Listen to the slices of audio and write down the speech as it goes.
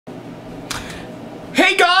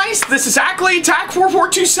guys, this is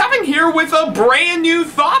Ackleyattack4427 here with a brand new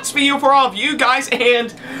thoughts video for all of you guys,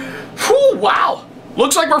 and whew, wow,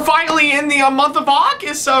 looks like we're finally in the month of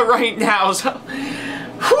August right now, so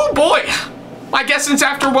whew, boy, I guess since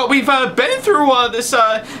after what we've been through this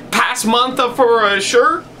past month for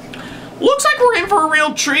sure, looks like we're in for a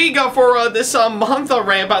real treat for this month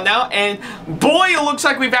right about now, and boy, it looks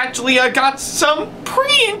like we've actually got some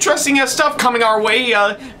pretty interesting stuff coming our way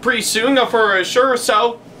pretty soon for sure.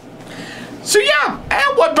 So yeah,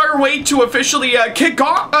 and what better way to officially kick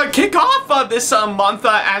off this month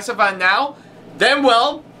as of now than,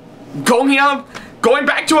 well, going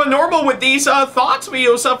back to a normal with these thoughts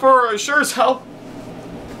videos for sure. So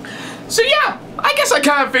yeah, I guess I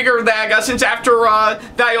kind of figured that since after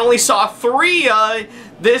that I only saw 3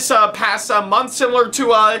 this past month, similar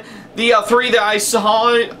to the 3 that I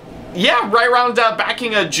saw, yeah, right around back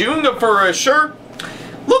in June for sure.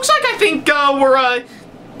 Looks like I think we're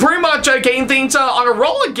pretty much getting things on a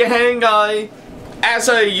roll again as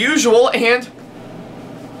usual, and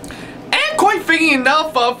quite fitting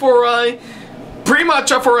enough for pretty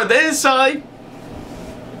much for this.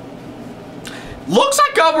 Looks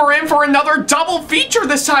like we're in for another double feature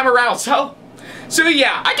this time around, so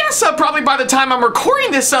yeah, I guess probably by the time I'm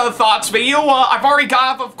recording this thoughts video, I've already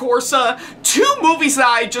got, of course, 2 movies that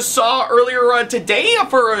I just saw earlier today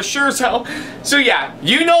for sure, so yeah,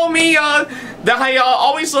 you know me, that I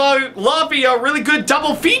always love a really good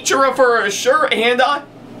double feature for sure, and yeah,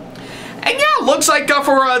 looks like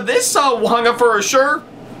for this one for sure,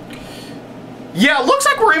 yeah, looks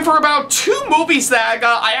like we're in for about 2 movies that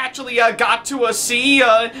I actually got to see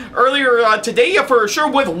earlier today for sure.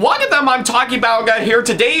 With one of them I'm talking about here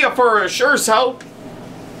today for sure. So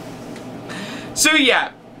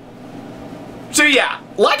yeah,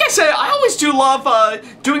 like I said, I always do love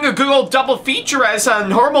doing a good old double feature as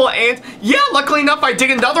normal, and yeah, luckily enough I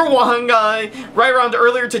did another one right around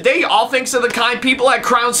earlier today, all thanks to the kind people at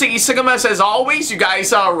Crown City Cinemas. As always, you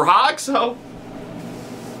guys rock.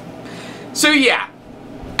 So yeah,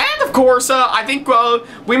 and of course, I think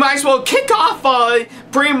we might as well kick off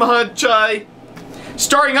pretty much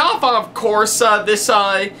starting off on, of course, this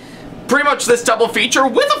pretty much this double feature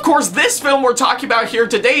with, of course, this film we're talking about here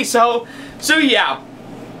today. So yeah,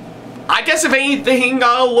 I guess if anything,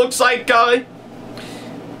 looks like I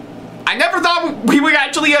never thought we would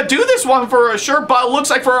actually do this one for sure, but it looks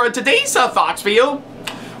like for today's thoughts video,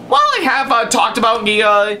 well, I have talked about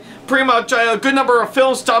the pretty much a good number of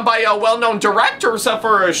films done by well-known directors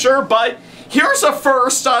for sure, but here's a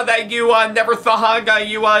first that you never thought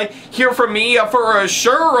you hear from me for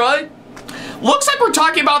sure. Looks like we're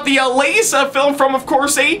talking about the latest film from, of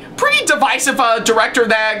course, a pretty divisive director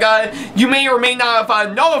that you may or may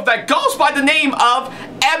not know of, that goes by the name of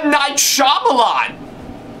M. Night Shyamalan.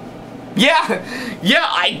 Yeah,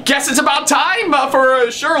 I guess it's about time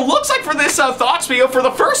for sure. Looks like for this thoughts video, for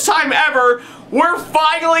the first time ever, we're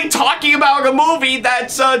finally talking about a movie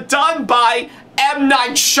that's done by M.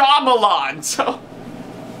 Night Shyamalan.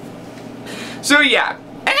 So yeah.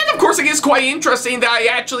 And of course, it is quite interesting that I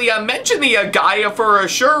actually mentioned the guy for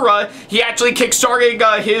sure. He actually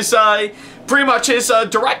kickstarted his pretty much his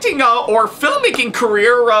directing or filmmaking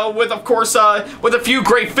career with, of course, with a few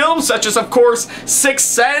great films such as, of course, Sixth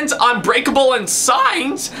Sense, Unbreakable, and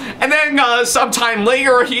Signs. And then sometime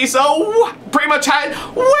later, he's pretty much had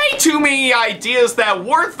way too many ideas that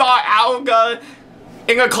were thought out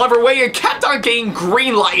in a clever way and kept on getting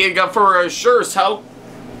green-lighted for sure. So,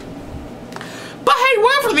 but hey,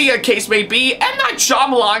 whatever the case may be, M. Night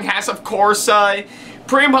Shyamalan has, of course,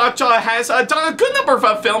 pretty much has done a good number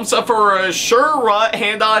of films for sure,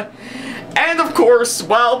 and of course,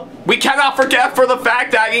 well, we cannot forget for the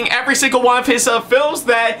fact that in every single one of his films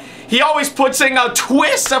that he always puts in a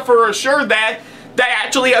twist for sure that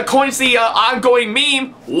actually coins the ongoing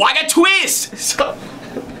meme, what a twist!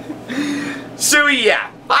 So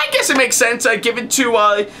yeah, I guess it makes sense given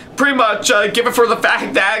to pretty much given for the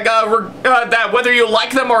fact that that whether you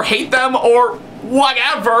like them or hate them or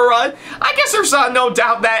whatever, I guess there's no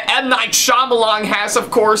doubt that M. Night Shyamalan has,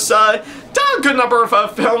 of course, done a good number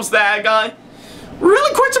of films that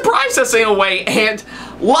really quite surprised us in a way, and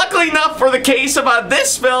luckily enough for the case of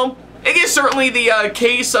this film, it is certainly the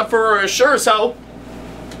case for sure. So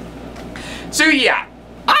yeah,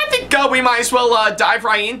 I think we might as well dive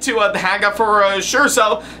right into the hang-up for sure.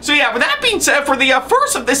 So yeah, with that being said, for the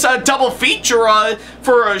first of this double feature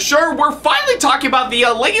for sure, we're finally talking about the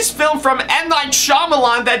latest film from M. Night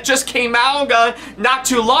Shyamalan that just came out not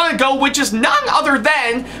too long ago, which is none other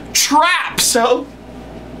than Trap. So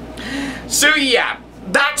yeah,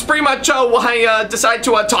 that's pretty much what I decided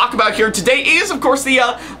to talk about here today is, of course, the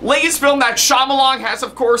latest film that Shyamalan has,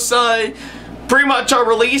 of course, pretty much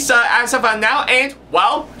released as of now, and,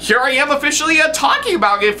 well, here I am officially talking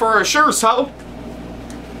about it for sure, so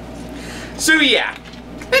yeah,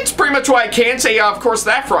 it's pretty much what I can say, of course,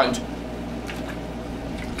 that front.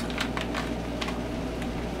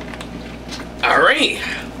 Alright.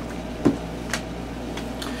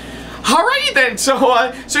 Alrighty then,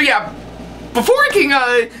 so yeah, before I can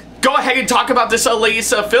go ahead and talk about this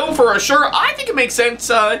latest film for sure, I think it makes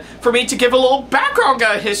sense for me to give a little background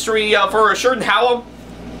history for sure and how.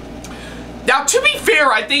 Now, to be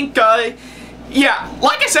fair, I think, yeah,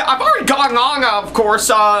 like I said, I've already gone on, of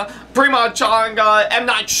course, pretty much on M.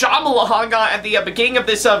 Night Shyamalan at the beginning of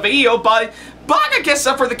this video, but I guess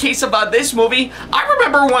for the case of this movie, I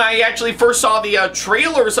remember when I actually first saw the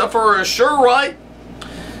trailers for sure, right?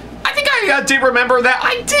 I think I did remember that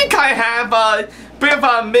I did kind of have a bit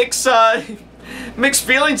of mixed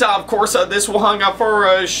feelings, of course, this one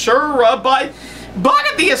for sure, but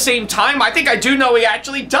at the same time, I think I do know he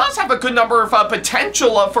actually does have a good number of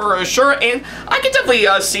potential for sure, and I can definitely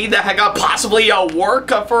see that possibly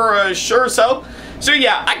work for sure, so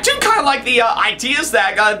yeah, I do kind of like the ideas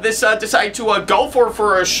that this decided to go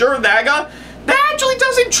for sure, that actually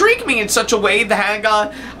does intrigue me in such a way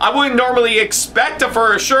that I wouldn't normally expect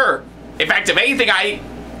for sure. In fact, if anything, I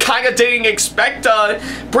kind of didn't expect,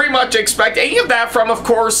 pretty much expect any of that from, of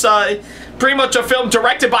course, pretty much a film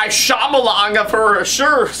directed by Shyamalan for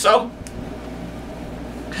sure, so.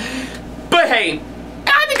 But hey,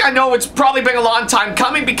 I think I know it's probably been a long time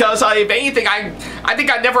coming because, if anything, I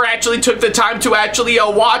think I never actually took the time to actually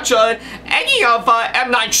watch any of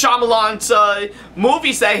M. Night Shyamalan's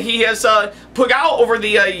movies that he has put out over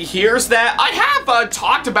the years that I have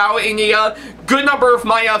talked about in a good number of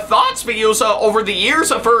my thoughts videos over the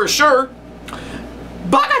years for sure.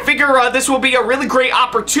 But I figure this will be a really great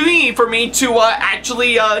opportunity for me to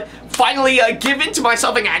actually finally give in to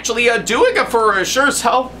myself and actually doing it for sure,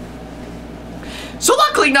 So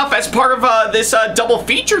luckily enough, as part of this double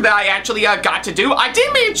feature that I actually got to do, I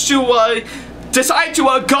did manage to decide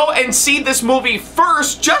to go and see this movie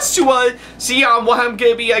first, just to see what I'm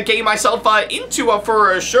going to be getting myself into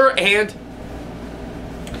for sure, and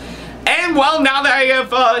well, now that I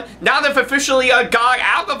have officially got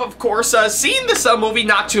out of course, seeing this movie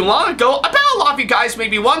not too long ago, I bet a lot of you guys may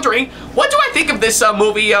be wondering, what do I think of this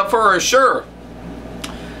movie for sure?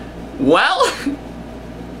 Well,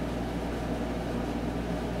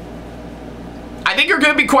 I think you're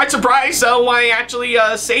going to be quite surprised when I actually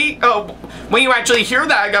when you actually hear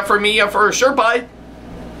that from me for sure, but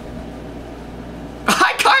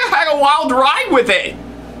I kind of had a wild ride with it.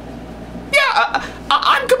 Yeah,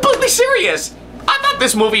 I'm completely serious. I thought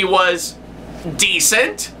this movie was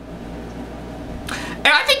decent. And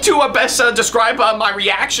I think to best describe my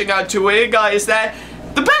reaction to it is that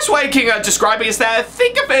the best way I can describe it is that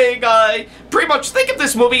think of it, pretty much think of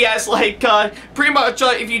this movie as like, pretty much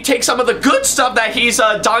if you take some of the good stuff that he's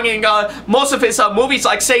done in most of his movies,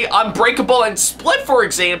 like say Unbreakable and Split, for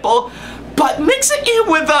example, but mix it in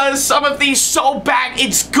with some of these so bad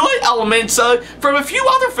it's good elements from a few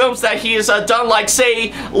other films that he has done, like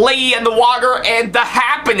say Lady in the Water and The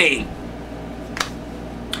Happening.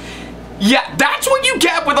 Yeah, that's what you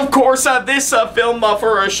get with, of course, this film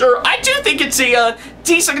for sure. I do think it's a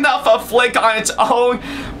decent enough flick on its own,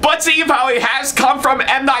 but seeing how it has come from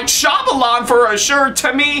M. Night Shyamalan for sure,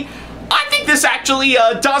 to me, I think this actually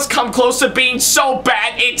does come close to being so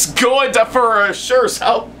bad it's good for sure,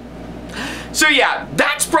 So yeah,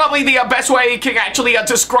 that's probably the best way you can actually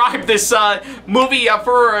describe this movie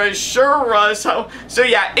for sure. So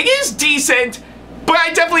yeah, it is decent, but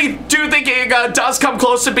I definitely do think it does come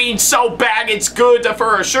close to being so bad it's good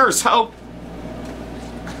for sure. So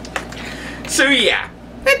yeah,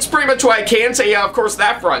 that's pretty much what I can say, of course,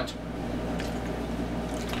 that front.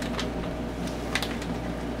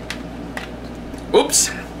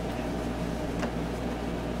 Oops.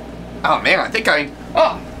 Oh man, I think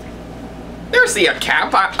oh. There's the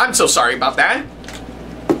cap. I'm so sorry about that.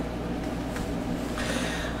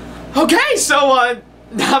 Okay, so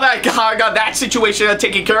now that I got that situation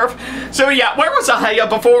taken care of, so yeah, where was I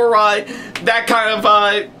before that kind of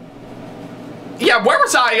yeah, where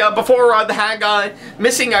was I before the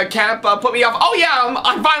missing a cap put me off? Oh yeah,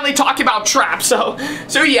 I'm finally talking about traps. So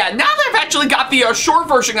yeah, now that I've actually got the short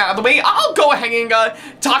version out of the way, I'll go ahead and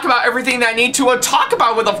talk about everything that I need to talk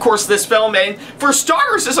about with, of course, this film. And for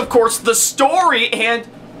starters is, of course, the story. And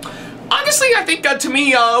honestly, I think to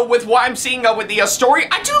me, with what I'm seeing with the story,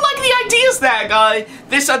 I do like the ideas that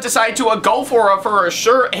this decided to go for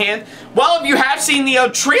sure. And well, if you have seen the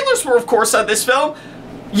trailers for, of course, this film,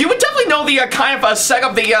 you would definitely know the kind of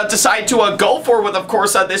setup they decide to go for with, of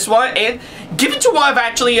course, this one. And given to what I've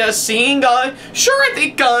actually seen, sure, I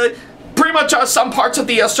think pretty much some parts of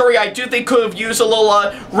the story I do think could have used a little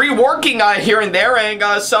reworking here and there, and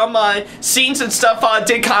some scenes and stuff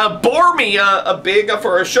did kind of bore me a bit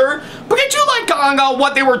for sure. But I do like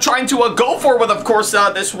what they were trying to go for with, of course,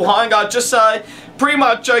 this one. Just pretty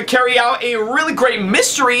much carry out a really great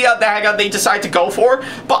mystery that they decide to go for,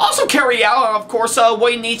 but also carry out, of course,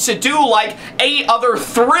 what he needs to do, like a other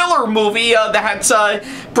thriller movie that's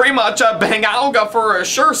pretty much bang out for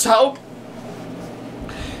sure.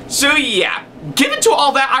 So yeah, given to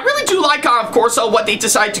all that, I really do like, of course, what they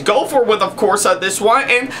decide to go for with, of course, this one,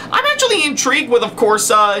 and I'm actually intrigued with, of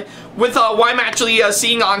course, with what I'm actually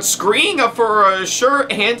seeing on screen for sure,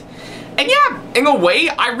 and yeah, in a way,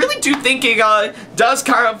 I really do think it does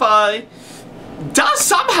kind of, does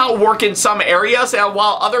somehow work in some areas, and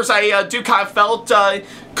while others I do kind of felt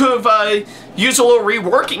could have used a little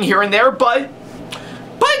reworking here and there, but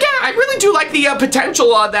again, I really do like the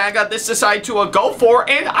potential that this decided to go for,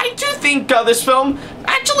 and I do think this film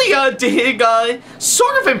actually did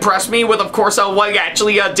sort of impress me with, of course, what it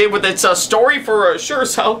actually did with its story for sure,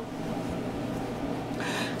 So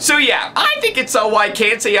yeah, I think it's what I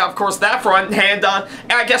can say, of course, that front, and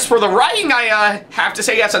I guess for the writing, I have to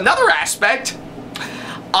say that's another aspect.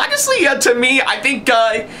 Honestly, to me, I think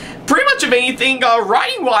pretty much of anything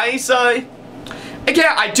writing-wise,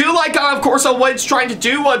 again, I do like, of course, what it's trying to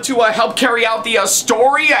do to help carry out the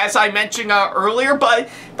story, as I mentioned earlier, but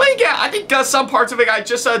again, I think some parts of it I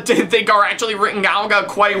just didn't think are actually written out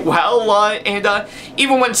quite well, and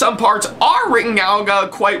even when some parts are written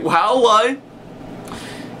out quite well,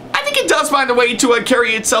 I think it does find a way to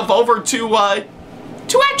carry itself over to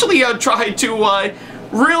actually try to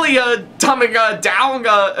really dumb it down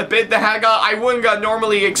a bit that I wouldn't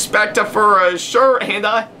normally expect for sure, and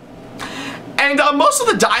most of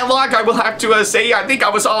the dialogue, I will have to say, I think I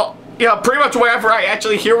was all, pretty much whenever I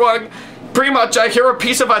actually hear one, pretty much hear a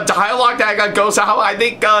piece of a dialogue that goes out, I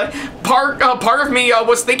think part of me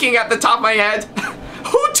was thinking at the top of my head,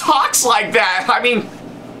 who talks like that? I mean,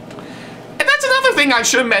 and that's another thing I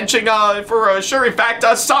should mention for sure. In fact,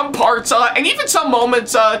 some parts and even some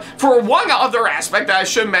moments for one other aspect that I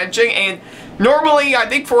should mention, and normally I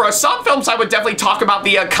think for some films I would definitely talk about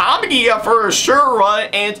the comedy for sure,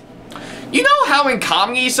 and you know how in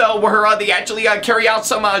comedies where they actually carry out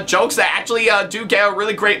some jokes that actually do get a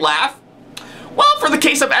really great laugh? Well, for the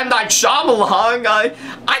case of M. Night Shyamalan,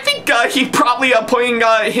 I think he probably putting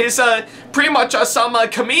his pretty much some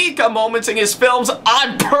comedic moments in his films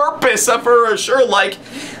on purpose for sure. Like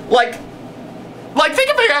think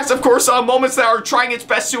of it as, of course, moments that are trying its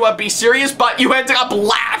best to be serious, but you ended up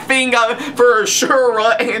laughing for sure,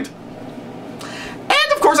 and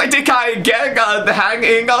of course, I did kind of get the hang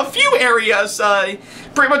in a few areas,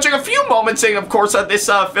 pretty much in a few moments in, of course, this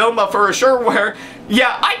film for sure, where,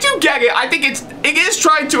 yeah, I do get it. I think it is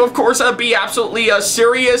trying to, of course, be absolutely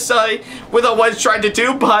serious with what it's trying to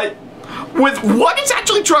do, but with what it's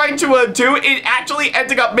actually trying to do, it actually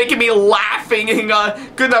ended up making me laughing in a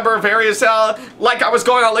good number of areas, like I was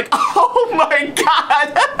going on like, oh my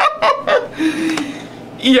god!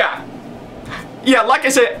 Yeah, like I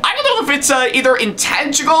said, I don't know if it's either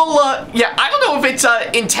intentional, I don't know if it's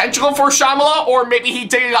intentional for Shyamalan, or maybe he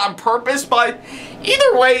did it on purpose, but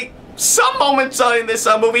either way, some moments in this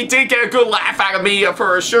movie did get a good laugh out of me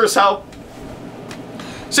for sure, so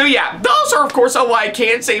yeah, those are, of course, what I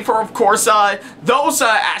can say for, of course, those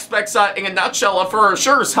aspects in a nutshell for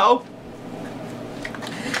sure, so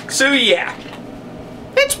yeah,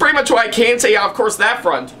 it's pretty much what I can say, of course, that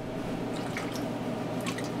front.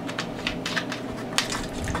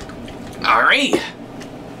 Alright,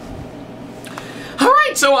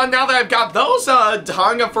 so now that I've got those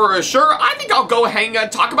done for sure, I think I'll go ahead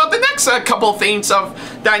and talk about the next couple things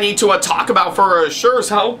that I need to talk about for sure,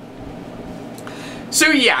 so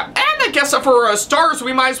yeah, and I guess for starters,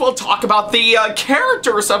 we might as well talk about the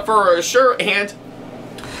characters for sure, and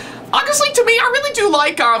honestly, to me, I really do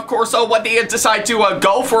like, of course, what they decide to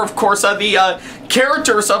go for, of course, the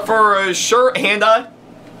characters for sure,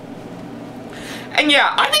 and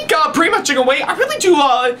yeah, I think pretty much in a way, I really do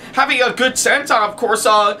have a good sense on, of course,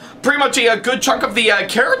 pretty much a good chunk of the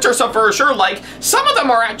characters for sure. Like, some of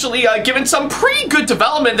them are actually given some pretty good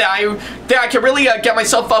development that I can really get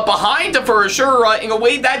myself behind for sure, in a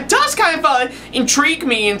way that does kind of intrigue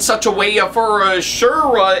me in such a way for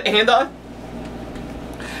sure,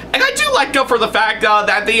 and I do like for the fact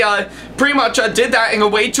that they pretty much did that in a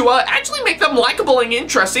way to actually make them likable and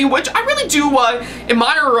interesting, which I really do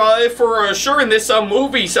admire for sure in this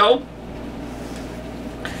movie, so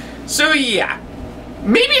yeah.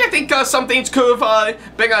 maybe I think some things could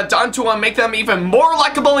have been done to make them even more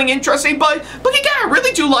likable and interesting, but again, I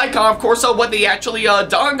really do like, of course, what they actually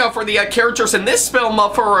done for the characters in this film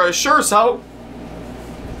for sure,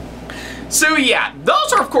 So yeah,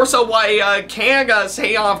 those are of course what I can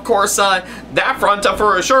say on of course that front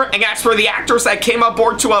for sure. And as for the actors that came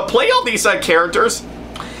aboard to play all these characters,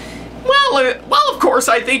 well, of course,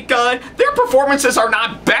 I think their performances are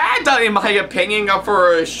not bad, in my opinion,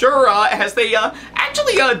 for sure, as they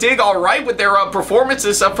actually did alright with their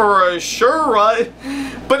performances, for sure,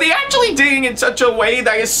 but they actually did it in such a way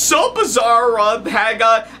that is so bizarre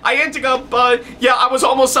that I ended up, yeah, I was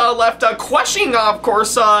almost left questioning, of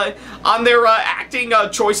course, on their acting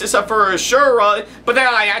choices, for sure, but then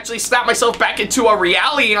I actually snapped myself back into a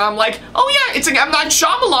reality, and I'm like, oh yeah, it's an M. Night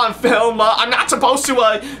Shyamalan film, I'm not supposed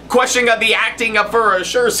to question the acting for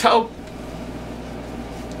sure, so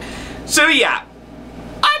yeah,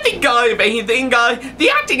 I think if anything, the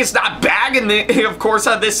acting is not bad in the, of course,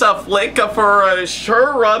 this flick for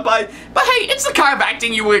sure, but hey, it's the kind of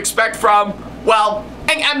acting you would expect from, well,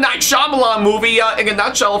 an M. Night Shyamalan movie in a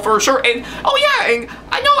nutshell for sure. And oh yeah, and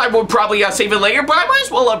I know I would probably save it later, but I might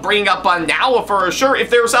as well bring it up now for sure. If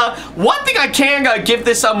there's one thing I can give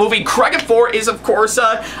this movie credit for is, of course,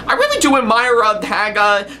 I really do admire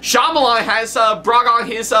that Shyamalan has brought on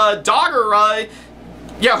his daughter,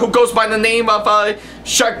 yeah, who goes by the name of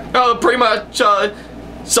pretty much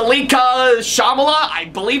Salika Shyamalan, I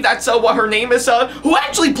believe that's what her name is, who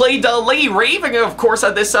actually played Lady Raven, of course,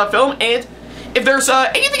 this film. And if there's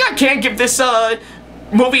anything I can give this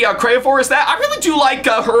movie credit for, is that I really do like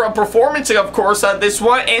her performance, of course, this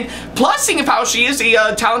one, and plus seeing how she is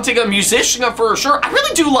a talented musician for sure, I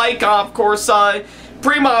really do like, of course,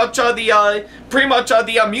 pretty much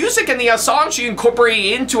the music and the songs she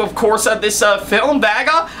incorporated into, of course, this film that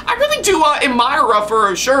I really do admire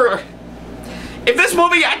for sure. If this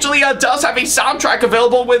movie actually does have a soundtrack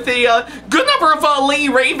available with a good number of Lady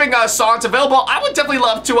Raven songs available, I would definitely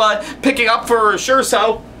love to pick it up for sure.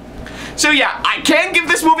 So yeah, I can give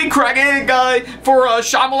this movie credit for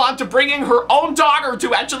Shyamalan to bringing her own daughter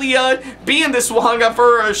to actually be in this one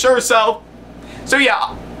for sure. So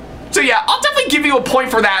yeah, I'll definitely give you a point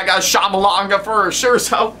for that, Shyamalan, for sure.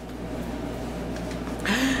 So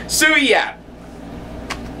yeah.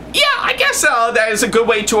 Yeah, I guess that is a good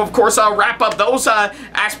way to, of course, wrap up those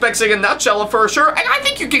aspects in a nutshell for sure. And I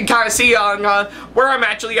think you can kind of see on where I'm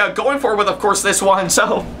actually going for with, of course, this one.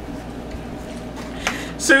 So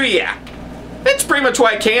yeah, that's pretty much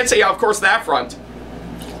what I can say, of course, that front.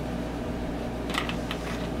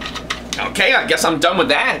 Okay, I guess I'm done with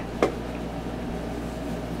that.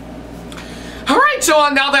 Alright, so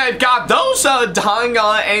now that I've got those done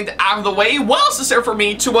and out of the way, what else is there for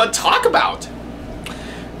me to talk about?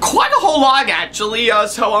 Quite a whole lot, actually,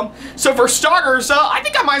 so for starters, I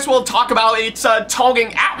think I might as well talk about its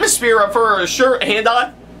towing atmosphere for sure, and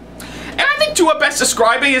I think to best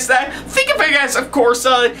describe it is that, think of it as, of course,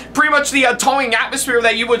 pretty much the towing atmosphere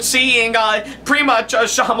that you would see in pretty much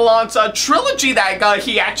Shyamalan's trilogy that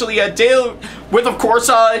he actually did with, of course,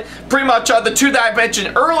 pretty much the two that I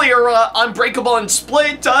mentioned earlier, Unbreakable and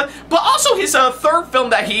Split, but also his third film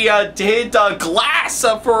that he did, Glass,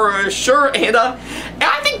 for sure, and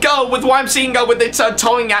I think with what I'm seeing with its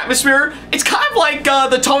towing atmosphere, it's kind of like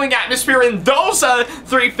the towing atmosphere in those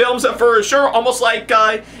three films for sure, almost like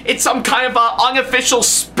it's some kind of unofficial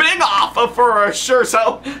spin-off for sure,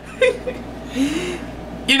 so,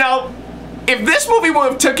 you know, if this movie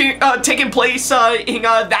would have taken place in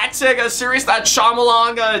that series that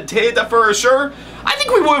Shyamalan did for sure, I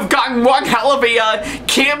think we would have gotten one hell of a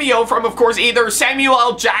cameo from, of course, either Samuel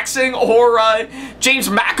L. Jackson or James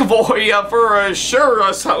McAvoy for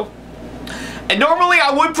sure. So, and normally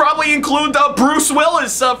I would probably include Bruce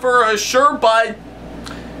Willis for sure, but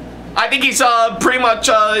I think he's pretty much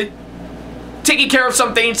taking care of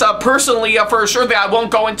some things personally for sure that I won't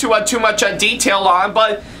go into too much detail on,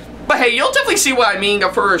 but hey, you'll definitely see what I mean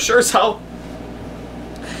for sure. So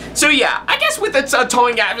yeah, I guess with its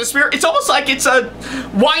towing atmosphere, it's almost like it's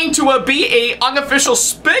wanting to be a unofficial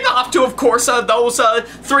spin-off to, of course, those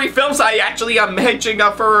three films I actually mentioned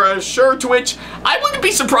for sure, to which I wouldn't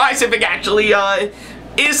be surprised if it actually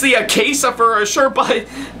is the case for sure, but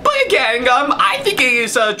again, I think it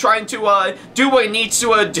is trying to do what it needs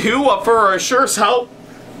to do for sure,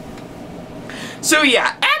 so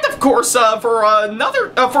yeah, and of course, for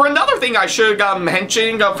another thing I should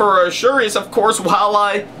mention for sure is, of course, for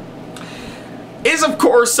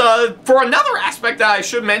another aspect that I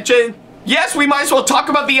should mention, yes, we might as well talk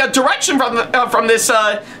about the direction from this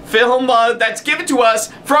film that's given to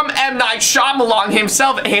us from M. Night Shyamalan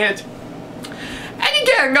himself, and And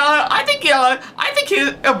again, I think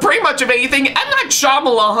pretty much of anything, M. Night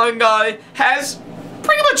Shyamalan has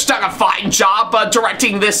pretty much done a fine job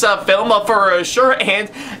directing this film for sure, and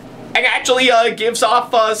actually gives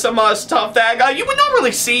off some stuff that you would not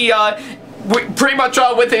really see pretty much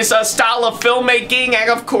with his style of filmmaking, and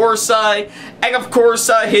of course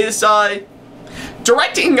his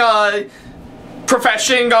directing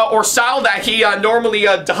profession or style that he normally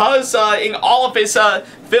does in all of his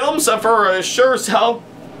films for sure. So,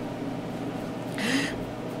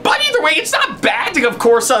 but either way, it's not bad, of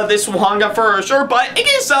course, this one for sure, but it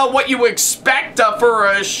is what you expect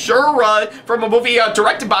for sure from a movie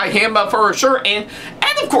directed by him for sure, and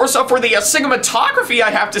of course for the cinematography, I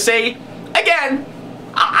have to say, again,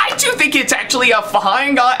 I do think it's actually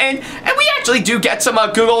fine, and we actually do get some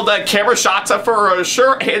good old camera shots for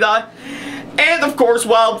sure, and of course,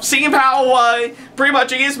 well, seeing how pretty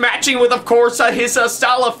much he is matching with, of course, his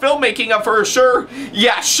style of filmmaking for sure.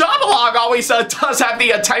 Yeah, Shyamalan always does have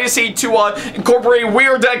the tendency to incorporate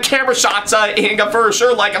weird camera shots in for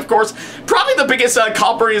sure. Like, of course, probably the biggest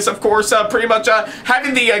culprit is, of course, pretty much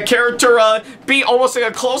having the character be almost in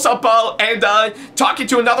a close-up and talking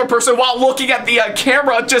to another person while looking at the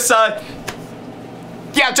camera, just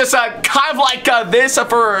yeah, just kind of like this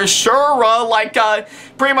for sure, like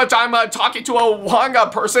pretty much I'm talking to one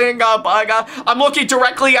person, but I'm looking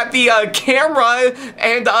directly at the camera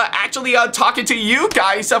and actually talking to you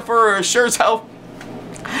guys for sure, so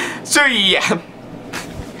yeah.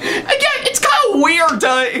 Again, it's kind of weird,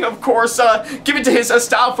 of course, given to his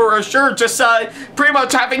style for sure, just pretty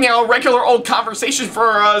much having a regular old conversation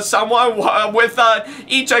for someone with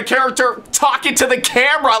each character talking to the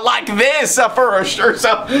camera like this for sure,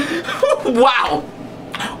 so wow.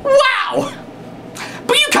 Wow!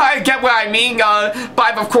 But you kind of get what I mean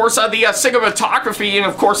by, of course, the cinematography and,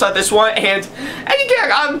 of course, this one. And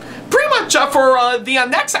again, pretty much for the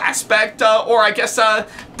next aspect, or I guess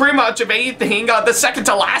pretty much of anything, the second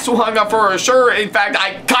to last one for sure. In fact,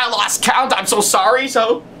 I kind of lost count. I'm so sorry.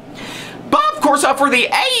 So, but of course, for the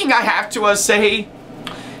editing, I have to say,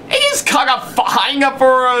 it is kind of fine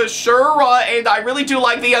for sure, and I really do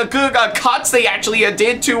like the good cuts they actually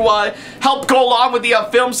did to help go along with the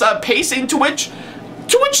film's pacing, to which,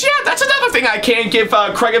 yeah, that's another thing I can give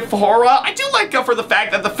credit for. I do like for the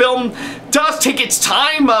fact that the film does take its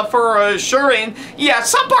time for sure, and yeah,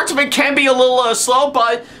 some parts of it can be a little slow,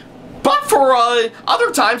 but for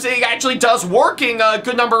other times it actually does work in a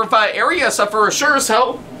good number of areas for sure,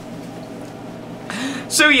 so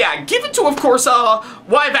yeah, given to, of course,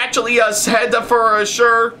 what I've actually said for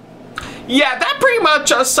sure, yeah, that pretty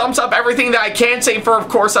much sums up everything that I can say for, of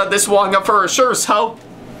course, this one for sure, so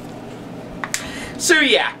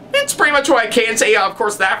yeah, it's pretty much what I can say, of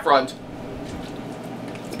course, that front.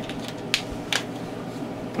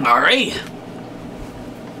 Alright,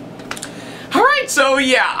 so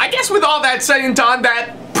yeah, I guess with all that said and done,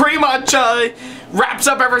 that pretty much wraps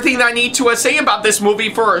up everything that I need to say about this movie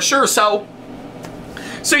for sure, so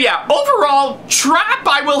yeah, overall, Trap,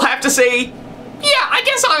 I will have to say, yeah, I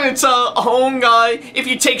guess on its own, if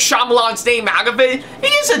you take Shyamalan's name out of it, it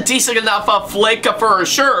is a decent enough flick for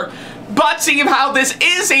sure. But seeing how this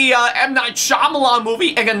is a M. Night Shyamalan movie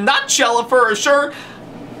in a nutshell for sure,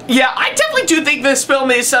 yeah, I definitely do think this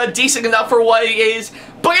film is decent enough for what it is,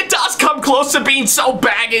 but it does come close to being so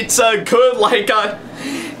bad it's good, like,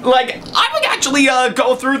 I would actually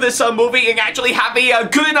go through this movie and actually have a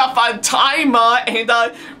good enough time and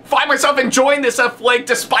find myself enjoying this flick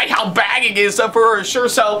despite how bad it is for sure,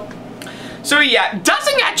 so yeah, it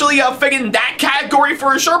doesn't actually fit in that category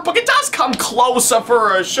for sure, but it does come close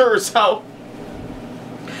for sure, so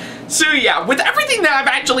yeah, with everything that I've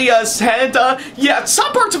actually said, yeah,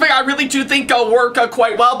 some parts of it I really do think work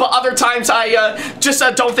quite well, but other times I just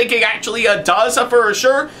don't think it actually does for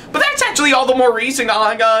sure. But that's actually all the more reason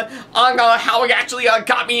on how it actually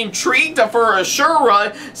got me intrigued for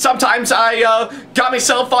sure. Sometimes I got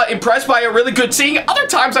myself impressed by a really good scene. Other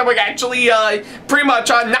times I would actually pretty much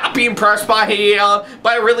not be impressed by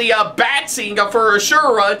a really bad scene for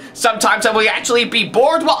sure. Sometimes I would actually be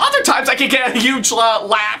bored, while other times I could get a huge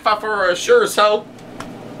laugh for sure, so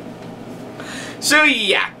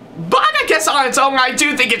yeah, but I guess on its own, I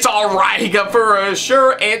do think it's alright for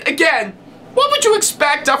sure, and again, what would you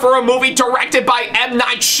expect for a movie directed by M.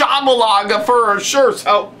 Night Shyamalan for sure,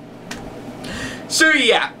 so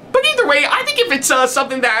yeah, but either way, I think if it's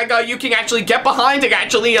something that you can actually get behind and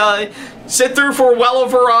actually sit through for well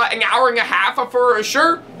over an hour and a half for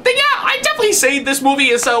sure, then yeah, I definitely say this movie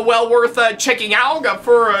is well worth checking out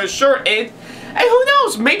for sure, and who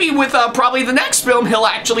knows, maybe with probably the next film he'll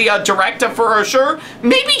actually direct for sure,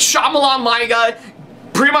 maybe Shyamalan might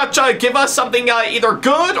pretty much give us something either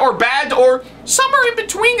good or bad or somewhere in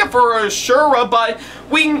between for sure, but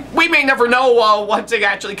we may never know once it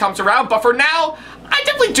actually comes around. But for now, I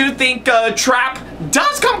definitely do think Trap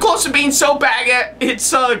does come close to being so bad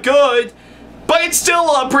it's good, but it's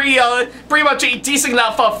still pretty much a decent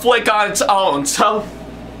enough flick on its own. So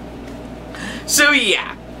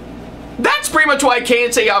yeah, that's pretty much what I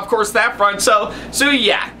can say, of course, that front. So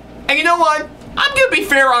yeah, and you know what? I'm gonna be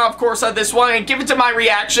fair on, of course, on this one and give it to my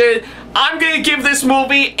reaction. I'm gonna give this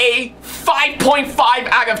movie a 5.5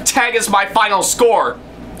 out of 10 as my final score.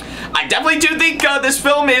 I definitely do think this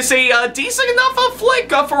film is a decent enough flick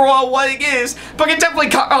for what it is, but it definitely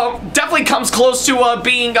comes close to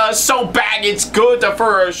being so bad it's good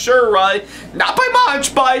for sure. Not by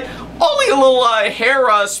much, but only a little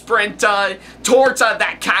hair sprint towards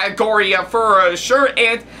that category for sure.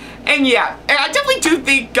 And yeah, and I definitely do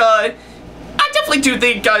think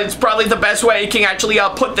it's probably the best way you can actually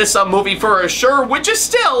put this movie for sure, which is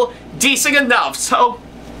still decent enough. So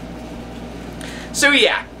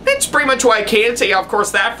yeah, that's pretty much what I can say, of course,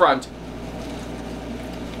 that front.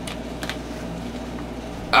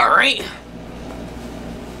 Alright.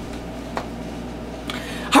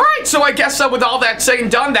 Alright, so I guess with all that said and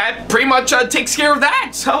done, that pretty much takes care of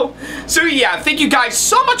that. So yeah, thank you guys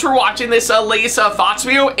so much for watching this latest thoughts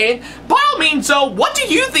video, and by all means, what do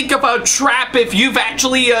you think about Trap if you've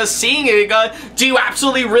actually seen it? Do you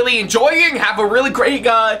absolutely really enjoy it and have a really great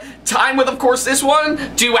time with, of course, this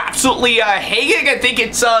one? Do you absolutely hate it and think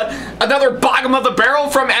it's another bottom of the barrel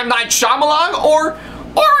from M. Night Shyamalan, or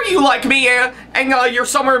are you like me and you're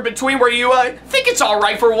somewhere in between where you think it's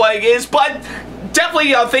alright for what it is, but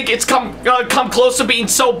definitely think it's come close to being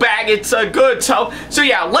so bad it's good. So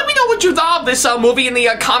yeah, let me know what you thought of this movie in the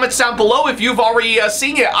comments down below if you've already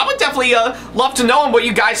seen it. I would definitely love to know what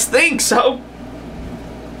you guys think. So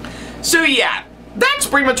yeah, that's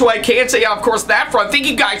pretty much what I can say, of course, that front. Thank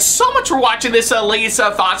you guys so much for watching this latest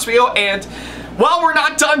thoughts video, and well, we're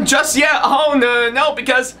not done just yet. Oh no,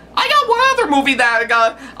 because I got one other movie that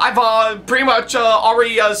I've pretty much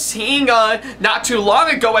already seen not too long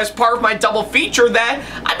ago as part of my double feature that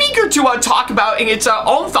I'm eager to talk about in its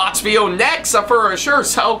own thoughts video next for sure.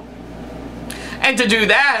 So, and to do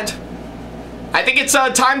that, I think it's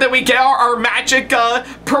time that we get our magic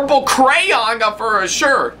purple crayon for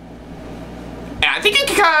sure. And I think you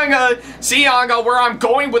can kind of see where I'm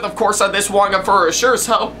going with, of course, this one for sure.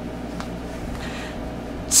 So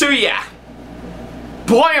yeah.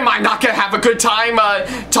 Boy, am I not gonna have a good time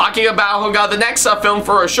talking about the next film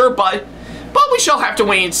for sure, but we shall have to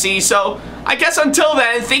wait and see. So I guess until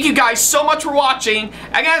then, thank you guys so much for watching,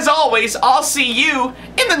 and as always, I'll see you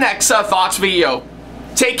in the next thoughts video.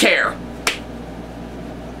 Take care.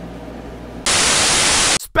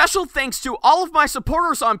 Special thanks to all of my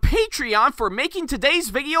supporters on Patreon for making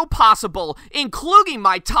today's video possible, including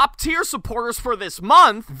my top tier supporters for this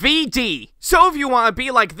month, VD. So if you want to be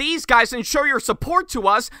like these guys and show your support to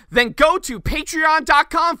us, then go to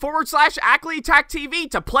patreon.com/Ackleyattack447TV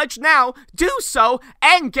to pledge now, do so,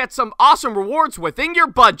 and get some awesome rewards within your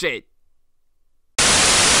budget.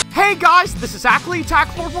 Hey guys, this is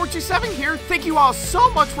Ackleyattack4427 here. Thank you all so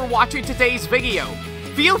much for watching today's video.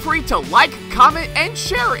 Feel free to like, comment, and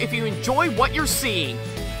share if you enjoy what you're seeing.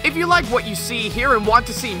 If you like what you see here and want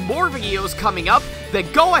to see more videos coming up,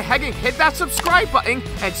 then go ahead and hit that subscribe button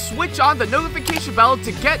and switch on the notification bell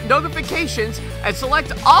to get notifications, and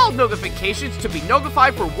select all notifications to be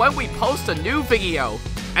notified for when we post a new video.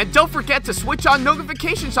 And don't forget to switch on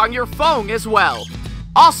notifications on your phone as well.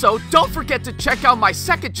 Also, don't forget to check out my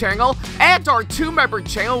second channel and our 2-member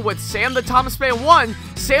channel with Sam the Thomas Fan 1,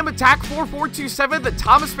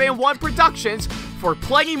 SamAttack4427TheThomasFan1 Productions, for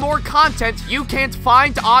plenty more content you can't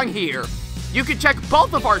find on here. You can check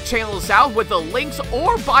both of our channels out with the links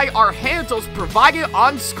or by our handles provided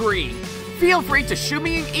on screen. Feel free to shoot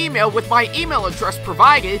me an email with my email address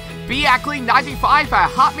provided,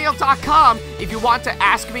 backley95@hotmail.com, if you want to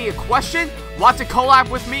ask me a question, want to collab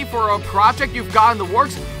with me for a project you've got in the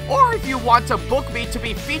works, or if you want to book me to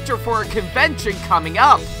be featured for a convention coming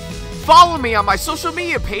up. Follow me on my social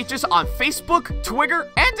media pages on Facebook, Twitter,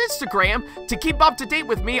 and Instagram to keep up to date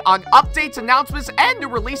with me on updates, announcements, and new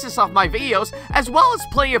releases of my videos, as well as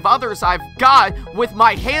plenty of others I've got with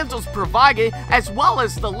my handles provided, as well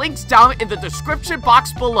as the links down in the description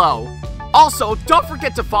box below. Also, don't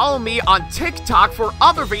forget to follow me on TikTok for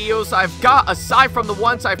other videos I've got aside from the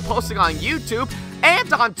ones I've posted on YouTube,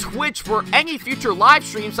 and on Twitch for any future live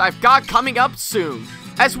streams I've got coming up soon,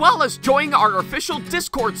 as well as join our official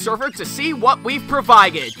Discord server to see what we've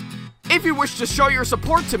provided. If you wish to show your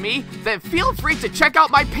support to me, then feel free to check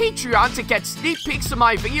out my Patreon to get sneak peeks of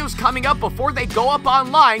my videos coming up before they go up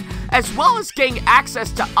online, as well as getting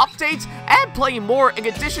access to updates and playing more, in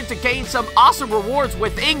addition to getting some awesome rewards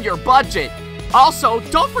within your budget. Also,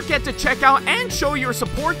 don't forget to check out and show your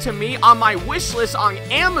support to me on my wishlist on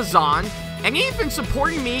Amazon, and even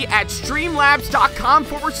supporting me at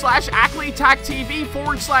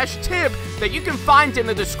streamlabs.com/AckleyattackTV/tip that you can find in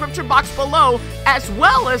the description box below, as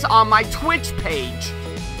well as on my Twitch page.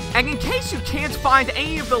 And in case you can't find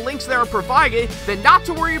any of the links that are provided, then not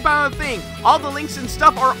to worry about a thing. All the links and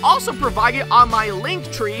stuff are also provided on my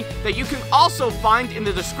link tree that you can also find in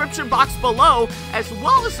the description box below, as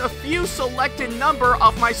well as a few selected number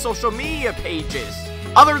of my social media pages.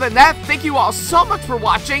 Other than that, thank you all so much for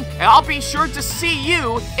watching, and I'll be sure to see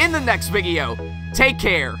you in the next video. Take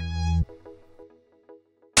care.